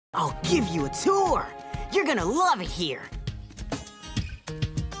I'll give you a tour. You're gonna love it here.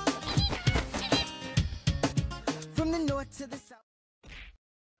 From the north to the south.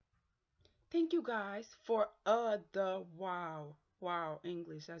 Thank you guys for the wow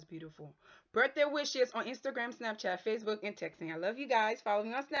English. That's beautiful. Birthday wishes on Instagram, Snapchat, Facebook, and texting. I love you guys. Follow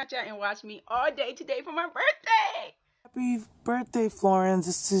me on Snapchat and watch me all day today for my birthday. Happy birthday, Florence.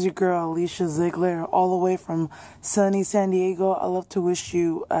 This is your girl, Alicia Ziegler, all the way from sunny San Diego. I love to wish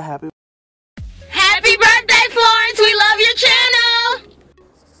you a happy birthday, Florence. We love your channel.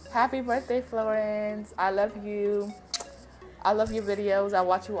 Happy birthday, Florence. I love you. I love your videos. I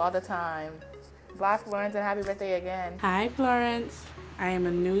watch you all the time. Bye, Florence, and happy birthday again. Hi, Florence. I am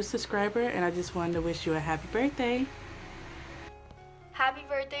a new subscriber, and I just wanted to wish you a happy birthday. Happy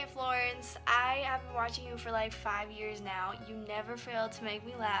birthday, Florence. I have been watching you for like 5 years now. You never fail to make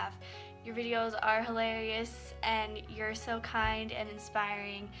me laugh. Your videos are hilarious, and you're so kind and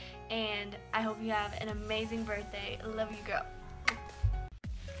inspiring, and I hope you have an amazing birthday. Love you, girl.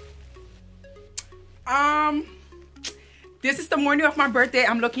 This is the morning of my birthday.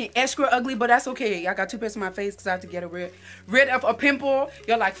 I'm looking extra ugly, but that's okay. I got toothpaste on my face because I have to get rid of a pimple.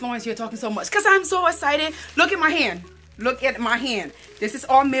 You're like, Florence, you're talking so much. Because I'm so excited. Look at my hand. Look at my hand. This is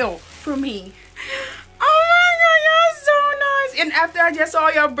all milk for me. Oh my God, you're so nice. And after I just saw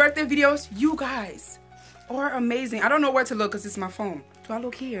your birthday videos, you guys are amazing. I don't know where to look because it's my phone. Do I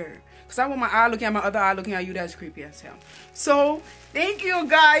look here? Because I want my eye looking at my other eye looking at you. That's creepy as hell. So, thank you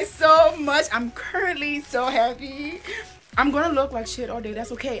guys so much. I'm currently so happy. I'm going to look like shit all day.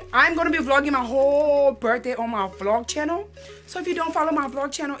 That's okay. I'm going to be vlogging my whole birthday on my vlog channel. So if you don't follow my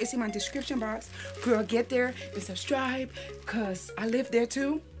vlog channel, it's in my description box. Girl, get there and subscribe because I live there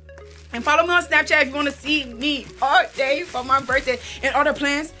too. And follow me on Snapchat if you want to see me all day for my birthday. And other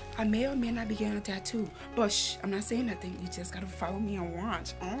plans, I may or may not be getting a tattoo. But shh, I'm not saying nothing. You just got to follow me and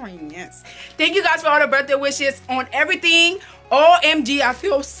watch. Oh, yes. Thank you guys for all the birthday wishes on everything. OMG, I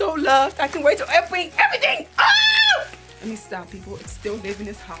feel so loved. I can wait till everything. Oh! Let me stop, people. It's still live in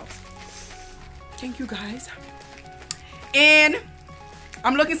this house. Thank you guys. And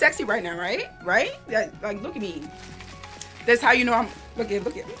I'm looking sexy right now, right? Right? Like, look at me. That's how you know I'm. Look at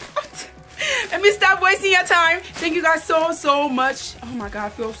me. Let me stop wasting your time. Thank you guys so much. Oh my God, I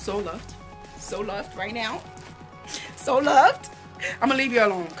feel so loved. So loved right now. So loved. I'm gonna leave you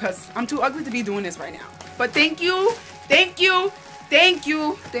alone because I'm too ugly to be doing this right now. But thank you. Thank you. Thank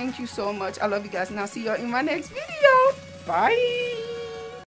you. Thank you so much. I love you guys. And I'll see y'all in my next video. Bye.